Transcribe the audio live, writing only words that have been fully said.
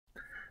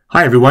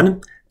Hi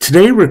everyone.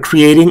 Today we're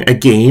creating a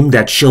game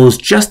that shows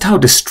just how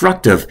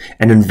destructive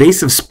an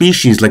invasive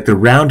species like the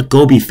round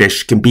goby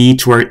fish can be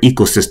to our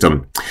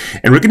ecosystem.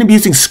 And we're going to be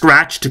using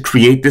Scratch to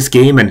create this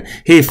game. And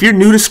hey, if you're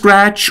new to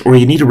Scratch or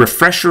you need a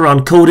refresher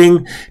on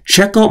coding,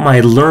 check out my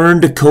Learn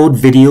to Code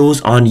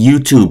videos on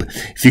YouTube.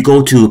 If you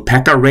go to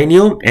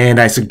Pecareno, and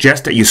I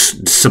suggest that you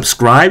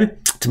subscribe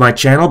to my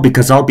channel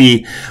because I'll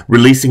be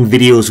releasing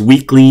videos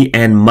weekly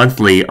and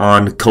monthly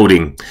on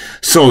coding.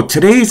 So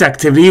today's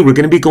activity, we're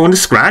going to be going to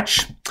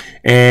Scratch,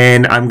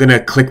 and I'm going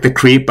to click the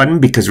create button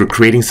because we're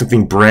creating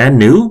something brand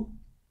new.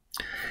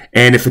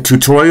 And if a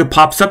tutorial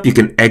pops up, you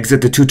can exit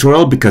the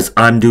tutorial because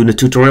I'm doing a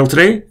tutorial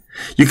today.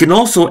 You can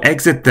also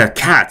exit the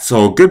cat.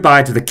 So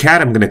goodbye to the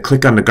cat. I'm going to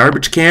click on the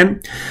garbage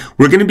can.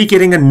 We're going to be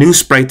getting a new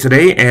sprite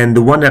today, and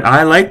the one that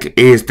I like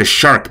is the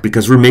shark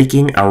because we're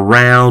making a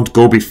round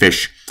goby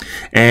fish.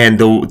 And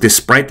the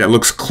sprite that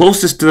looks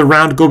closest to the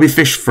round goby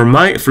fish for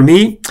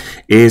me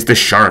is the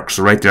shark.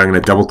 So right there, I'm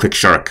going to double click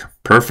shark.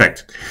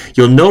 Perfect.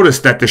 You'll notice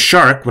that the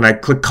shark, when I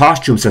click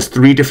costumes, has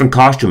 3 different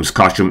costumes.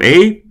 Costume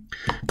A,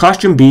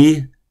 costume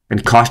B,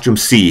 and costume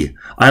C.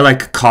 I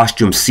like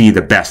costume C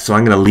the best, so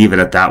I'm going to leave it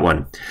at that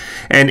one.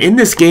 And in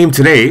this game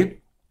today,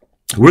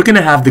 we're going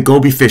to have the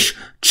goby fish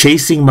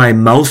chasing my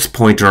mouse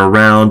pointer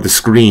around the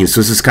screen.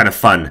 So this is kind of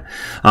fun.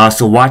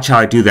 So watch how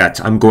I do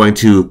that. I'm going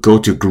to go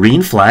to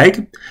green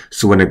flag.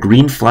 So when a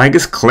green flag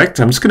is clicked,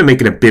 I'm just going to make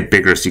it a bit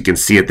bigger so you can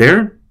see it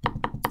there.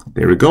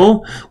 There we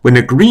go. When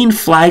the green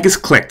flag is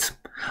clicked,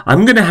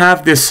 I'm going to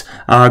have this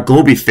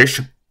goby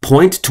fish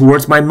point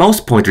towards my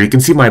mouse pointer. You can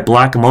see my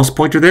black mouse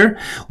pointer there.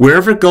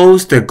 Wherever it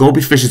goes, the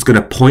goby fish is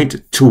going to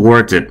point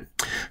towards it.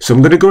 So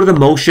I'm going to go to the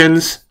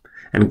motions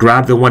and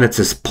grab the one that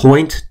says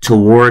point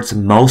towards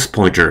mouse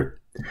pointer.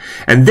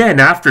 And then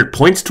after it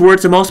points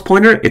towards the mouse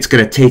pointer, it's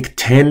going to take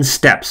 10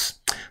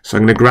 steps. So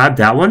I'm going to grab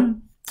that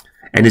one,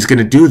 and it's going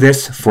to do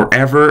this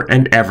forever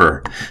and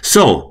ever.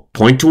 So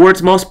point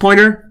towards mouse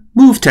pointer,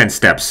 move 10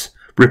 steps.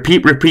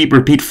 Repeat, repeat,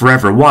 repeat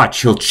forever.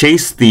 Watch, he'll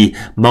chase the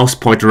mouse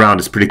pointer around.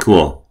 It's pretty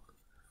cool.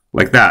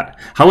 Like that.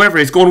 However,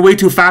 it's going way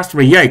too fast for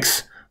me.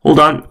 Yikes. Hold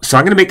on. So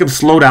I'm going to make him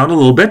slow down a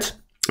little bit.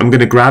 I'm going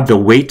to grab the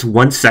wait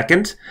 1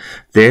 second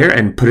there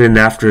and put it in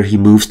after he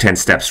moves 10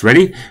 steps.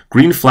 Ready?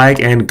 Green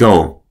flag and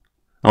go.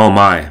 Oh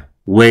my.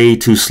 Way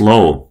too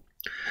slow.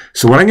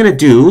 So what I'm going to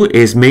do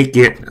is make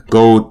it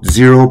go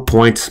 0.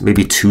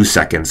 maybe 2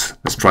 seconds.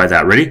 Let's try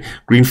that. Ready?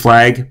 Green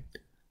flag.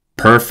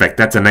 Perfect.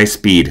 That's a nice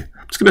speed.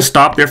 I'm just going to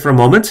stop there for a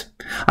moment.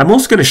 I'm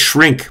also going to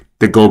shrink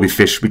the goby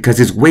fish because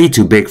he's way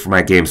too big for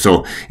my game.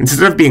 So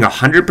instead of being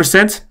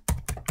 100%,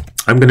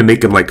 I'm going to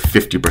make him like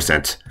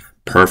 50%.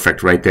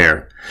 Perfect right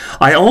there.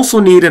 I also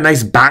need a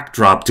nice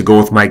backdrop to go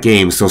with my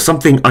game, so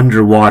something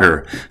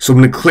underwater. So I'm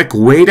going to click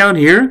way down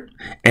here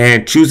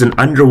and choose an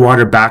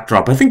underwater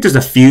backdrop. I think there's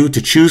a few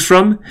to choose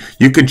from.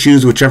 You can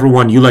choose whichever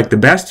one you like the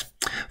best.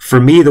 For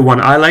me, the one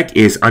I like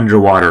is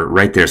underwater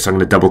right there. So I'm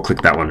going to double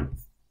click that one.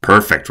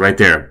 Perfect right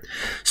there.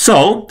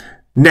 So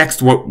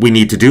next, what we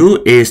need to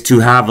do is to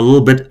have a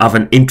little bit of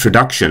an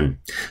introduction.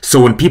 So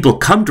when people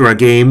come to our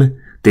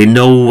game, they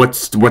know what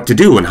to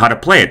do and how to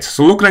play it.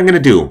 So look what I'm going to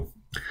do.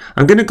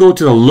 I'm going to go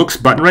to the looks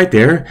button right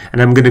there,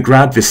 and I'm going to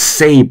grab the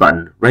say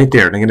button right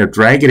there. And I'm going to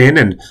drag it in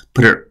and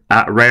put it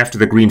right after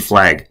the green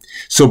flag.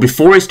 So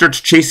before he starts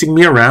chasing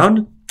me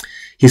around,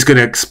 he's going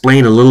to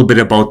explain a little bit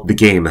about the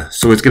game.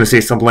 So it's going to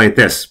say something like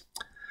this.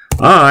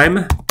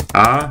 I'm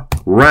a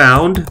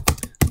round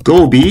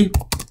goby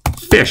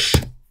fish.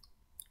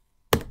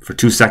 For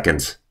 2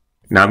 seconds.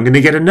 Now I'm going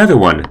to get another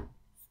one.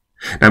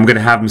 Now I'm going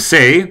to have him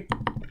say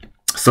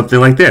something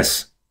like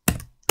this.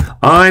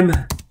 I'm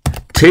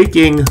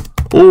taking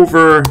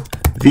over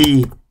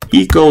the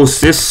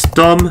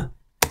ecosystem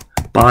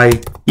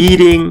by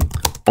eating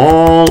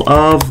all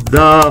of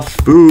the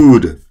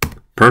food.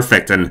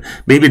 Perfect. And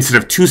maybe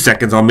instead of 2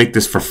 seconds, I'll make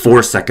this for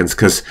 4 seconds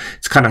because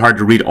it's kind of hard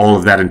to read all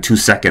of that in 2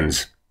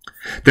 seconds.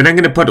 Then I'm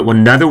going to put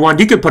another one.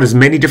 You can put as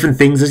many different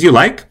things as you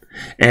like.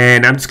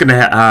 And I'm just going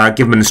to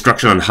give him an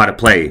instruction on how to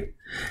play.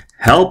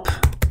 Help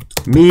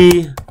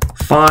me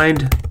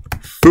find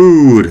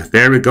food.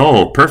 There we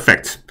go.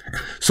 Perfect.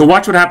 So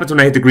watch what happens when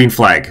I hit the green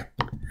flag.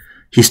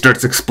 He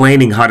starts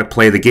explaining how to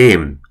play the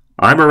game.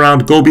 I'm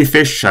around goby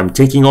fish. I'm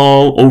taking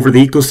all over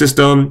the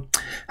ecosystem.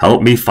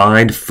 Help me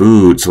find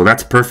food. So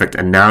that's perfect.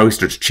 And now he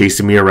starts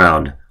chasing me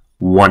around.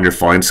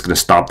 Wonderful. I'm just going to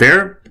stop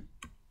there.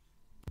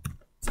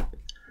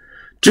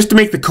 Just to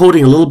make the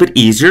coding a little bit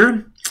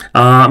easier,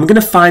 I'm going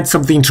to find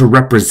something to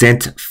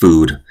represent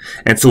food.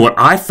 And so what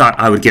I thought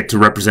I would get to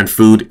represent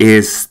food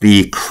is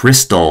the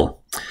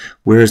crystal.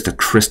 Where is the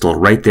crystal?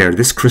 Right there.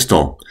 This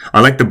crystal. I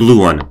like the blue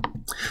one.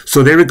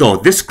 So there we go.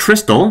 This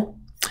crystal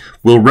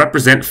will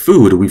represent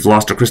food. We've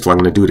lost a crystal. I'm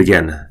going to do it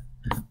again.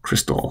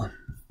 Crystal.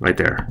 Right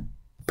there.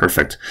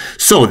 Perfect.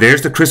 So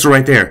there's the crystal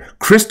right there.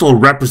 Crystal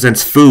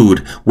represents food,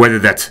 whether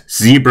that's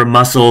zebra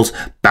mussels,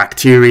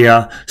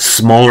 bacteria,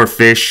 smaller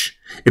fish.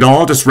 It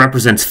all just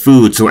represents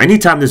food. So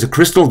anytime there's a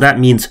crystal, that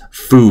means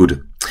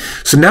food.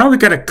 So now we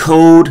got to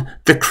code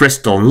the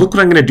crystal. And look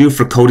what I'm going to do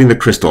for coding the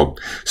crystal.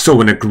 So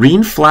when a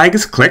green flag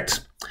is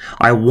clicked,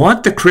 I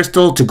want the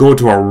crystal to go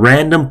to a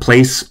random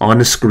place on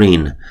the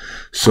screen.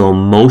 So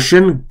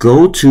motion,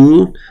 go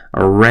to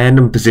a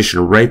random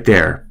position right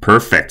there.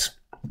 Perfect.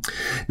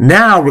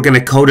 Now we're going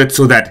to code it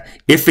so that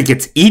if it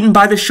gets eaten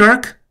by the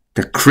shark,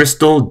 the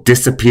crystal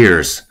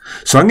disappears.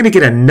 So I'm going to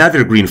get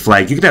another green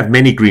flag. You can have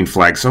many green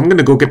flags. So I'm going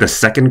to go get the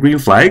second green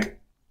flag.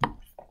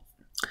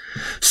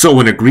 So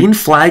when a green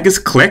flag is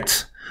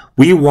clicked,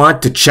 we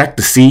want to check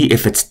to see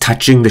if it's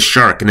touching the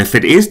shark. And if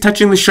it is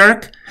touching the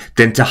shark,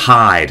 then to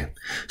hide.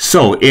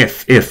 So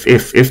if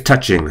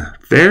touching,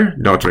 there?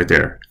 No, it's right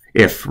there.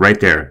 If, right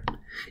there.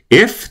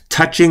 If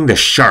touching the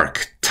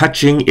shark,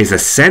 touching is a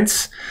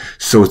sense,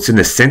 so it's in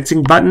the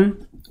sensing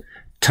button.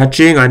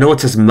 Touching, I know it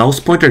says mouse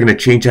pointer, I'm going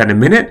to change that in a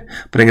minute,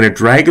 but I'm going to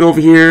drag it over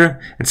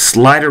here and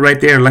slide it right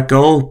there and let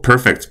go.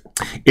 Perfect.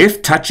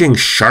 If touching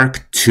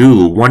shark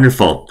 2,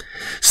 wonderful.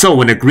 So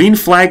when a green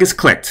flag is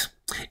clicked,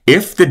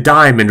 if the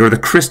diamond or the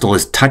crystal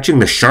is touching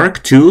the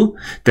shark 2,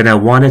 then I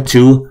want it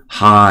to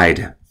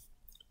hide.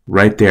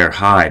 Right there,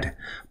 hide.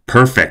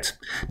 Perfect.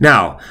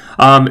 Now,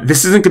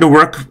 this isn't going to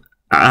work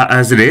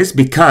as it is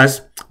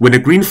because when a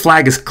green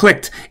flag is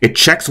clicked, it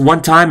checks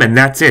one time and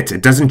that's it.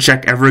 It doesn't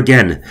check ever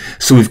again.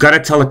 So we've got to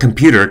tell a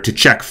computer to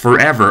check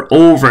forever,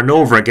 over and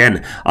over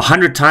again,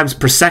 100 times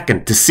per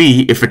second to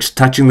see if it's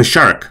touching the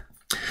shark.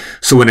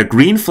 So when a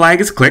green flag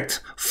is clicked,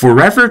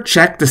 forever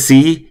check to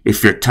see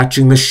if you're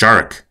touching the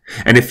shark.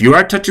 And if you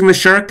are touching the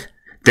shark,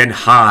 then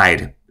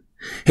hide.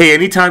 Hey,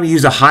 anytime you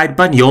use a hide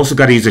button, you also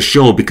got to use a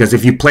show because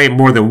if you play it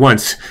more than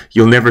once,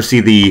 you'll never see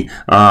the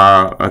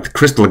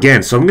crystal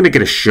again. So I'm going to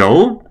get a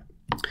show.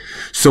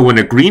 So when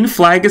a green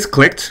flag is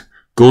clicked,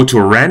 go to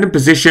a random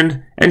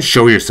position and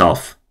show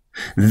yourself.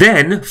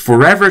 Then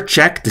forever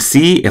check to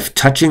see if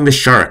touching the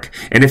shark.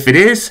 And if it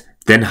is,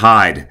 then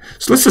hide.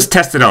 So let's just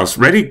test it out.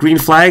 Ready? Green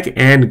flag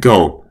and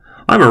go.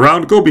 I'm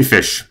around Goby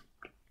fish.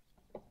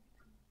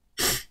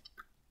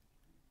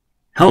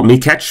 Help me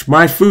catch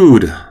my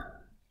food.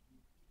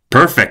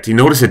 Perfect. You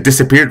notice it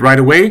disappeared right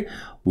away?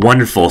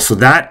 Wonderful. So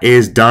that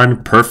is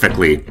done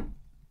perfectly.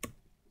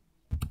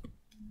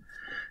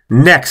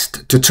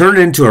 Next, to turn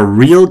it into a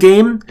real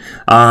game,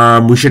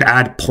 we should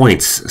add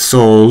points.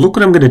 So look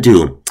what I'm going to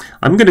do.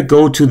 I'm going to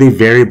go to the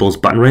variables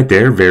button right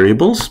there,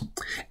 variables,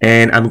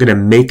 and I'm going to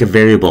make a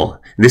variable.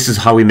 This is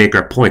how we make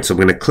our points. So I'm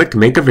going to click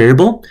make a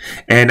variable,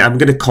 and I'm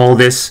going to call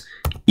this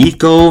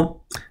ecosystem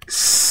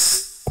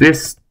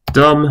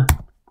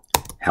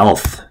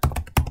health.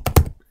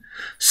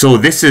 So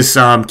this is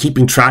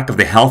keeping track of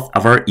the health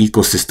of our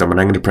ecosystem, and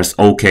I'm going to press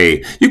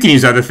OK. You can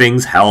use other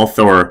things, health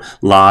or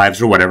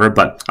lives or whatever,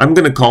 but I'm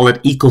going to call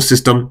it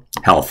ecosystem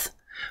health.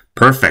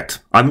 Perfect.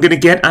 I'm going to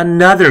get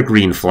another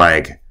green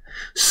flag.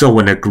 So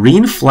when a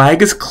green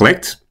flag is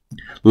clicked,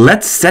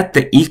 let's set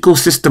the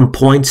ecosystem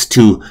points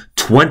to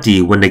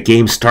 20 when the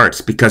game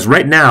starts, because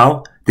right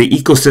now the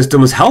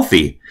ecosystem is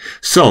healthy.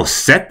 So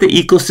set the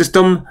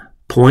ecosystem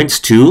points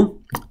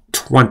to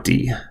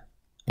 20.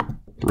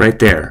 Right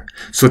there.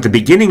 So at the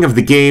beginning of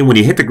the game, when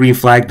you hit the green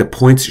flag, the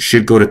points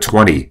should go to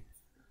 20.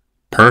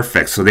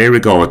 Perfect. So there we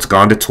go. It's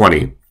gone to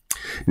 20.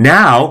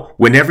 Now,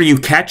 whenever you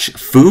catch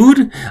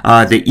food,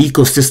 the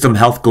ecosystem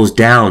health goes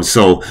down.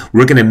 So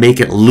we're going to make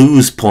it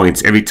lose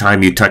points every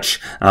time you touch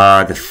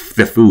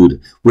the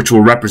food, which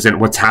will represent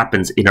what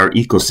happens in our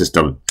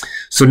ecosystem.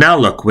 So now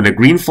look, when a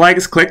green flag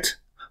is clicked,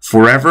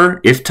 forever,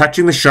 if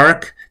touching the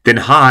shark, then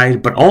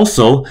hide. But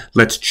also,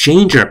 let's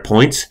change our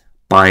points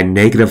by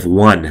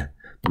 -1.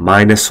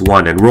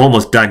 -1, and we're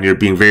almost done. You're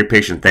being very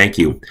patient. Thank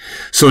you.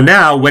 So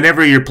now,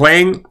 whenever you're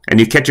playing and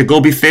you catch a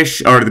goby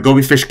fish, or the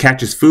goby fish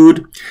catches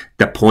food,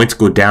 the points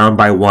go down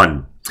by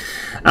 1.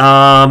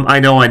 I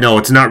know.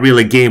 It's not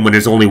really a game when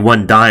there's only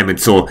one diamond.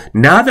 So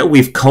now that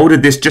we've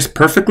coded this just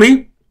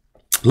perfectly,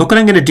 look what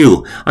I'm going to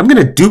do. I'm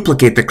going to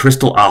duplicate the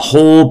crystal a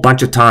whole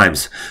bunch of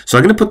times. So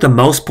I'm going to put the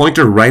mouse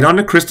pointer right on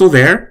the crystal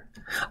there.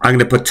 I'm going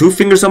to put 2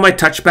 fingers on my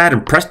touchpad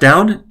and press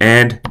down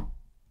and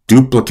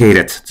duplicate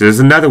it. So there's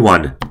another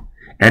one.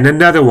 And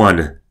another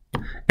one,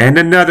 and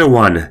another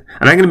one.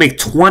 And I'm going to make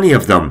 20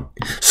 of them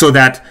so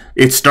that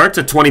it starts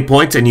at 20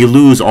 points and you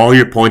lose all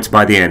your points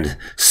by the end.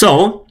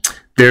 So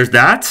there's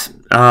that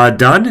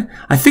done.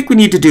 I think we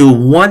need to do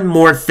one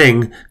more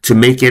thing to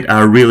make it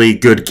a really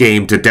good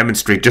game to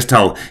demonstrate just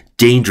how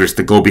dangerous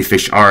the goby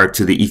fish are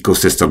to the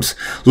ecosystems.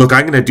 Look,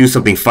 I'm going to do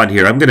something fun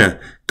here. I'm going to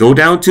go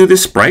down to the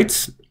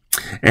sprites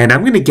and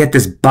I'm going to get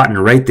this button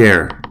right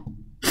there.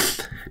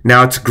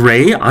 Now it's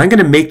gray. I'm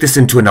going to make this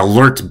into an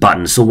alert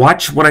button. So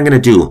watch what I'm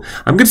going to do.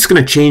 I'm just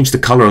going to change the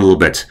color a little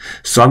bit.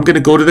 So I'm going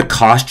to go to the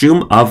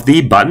costume of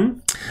the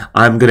button.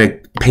 I'm going to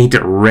paint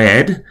it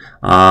red,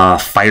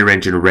 fire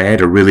engine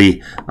red, a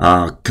really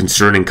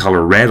concerning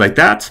color red like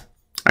that.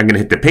 I'm going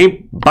to hit the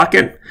paint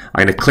bucket.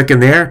 I'm going to click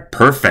in there.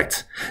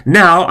 Perfect.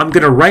 Now I'm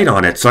going to write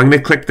on it. So I'm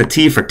going to click the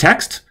T for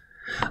text.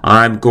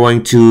 I'm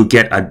going to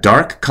get a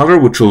dark color,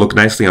 which will look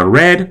nicely on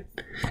red.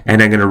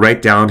 And I'm going to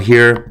write down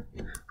here,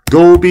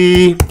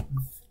 Goby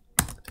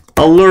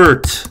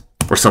alert,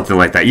 or something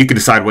like that. You can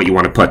decide what you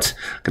want to put.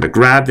 I'm going to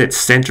grab it,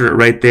 center it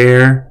right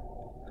there.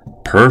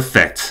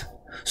 Perfect.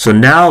 So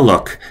now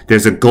look,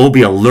 there's a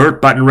Goby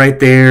alert button right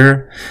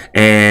there,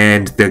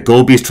 and the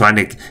Goby is trying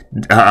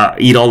to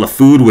eat all the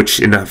food, which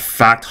in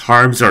fact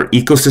harms our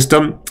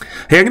ecosystem.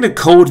 Hey, I'm going to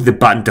code the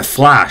button to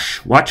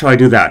flash. Watch how I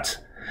do that.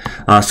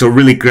 So it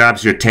really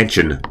grabs your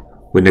attention.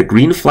 When the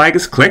green flag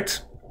is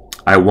clicked,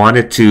 I want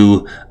it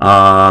to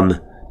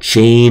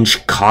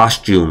change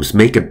costumes,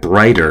 make it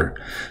brighter.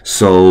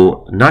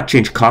 So not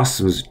change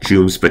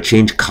costumes, but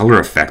change color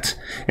effect.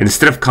 And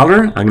instead of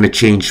color, I'm going to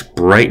change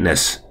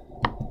brightness.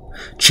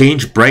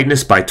 Change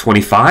brightness by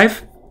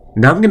 25.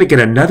 Now I'm going to get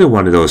another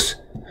one of those.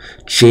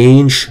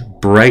 Change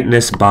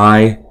brightness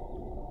by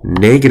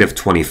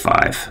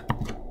 -25.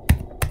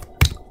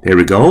 There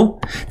we go.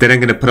 Then I'm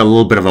going to put a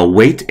little bit of a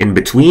weight in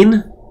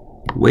between.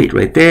 Weight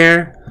right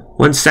there.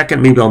 1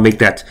 second. Maybe I'll make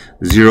that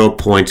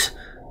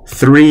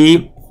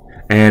 0.3.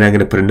 And I'm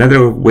going to put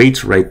another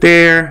weight right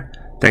there.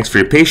 Thanks for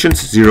your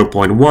patience.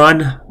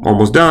 0.1.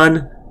 Almost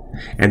done.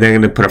 And then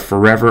I'm going to put a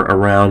forever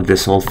around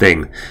this whole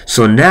thing.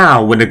 So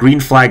now when the green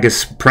flag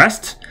is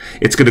pressed,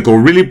 it's going to go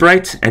really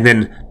bright and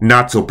then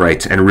not so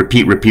bright. And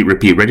repeat, repeat,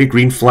 repeat. Ready?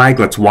 Green flag.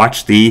 Let's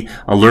watch the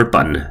alert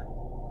button.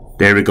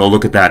 There we go.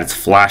 Look at that. It's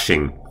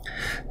flashing.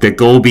 The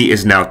Goby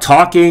is now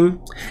talking.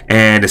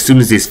 And as soon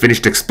as he's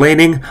finished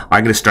explaining,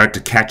 I'm going to start to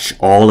catch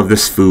all of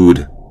this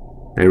food.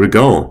 There we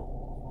go.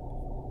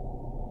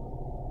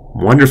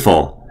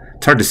 Wonderful.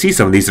 It's hard to see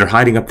some of these. They're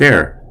hiding up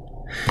there.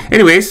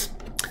 Anyways,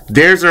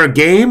 there's our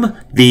game,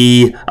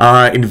 the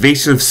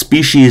invasive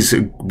species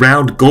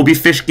round Goby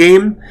fish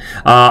game.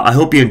 I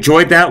hope you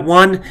enjoyed that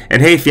one.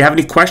 And hey, if you have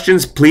any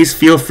questions, please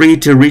feel free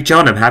to reach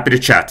out. I'm happy to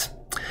chat.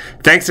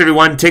 Thanks,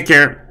 everyone. Take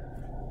care.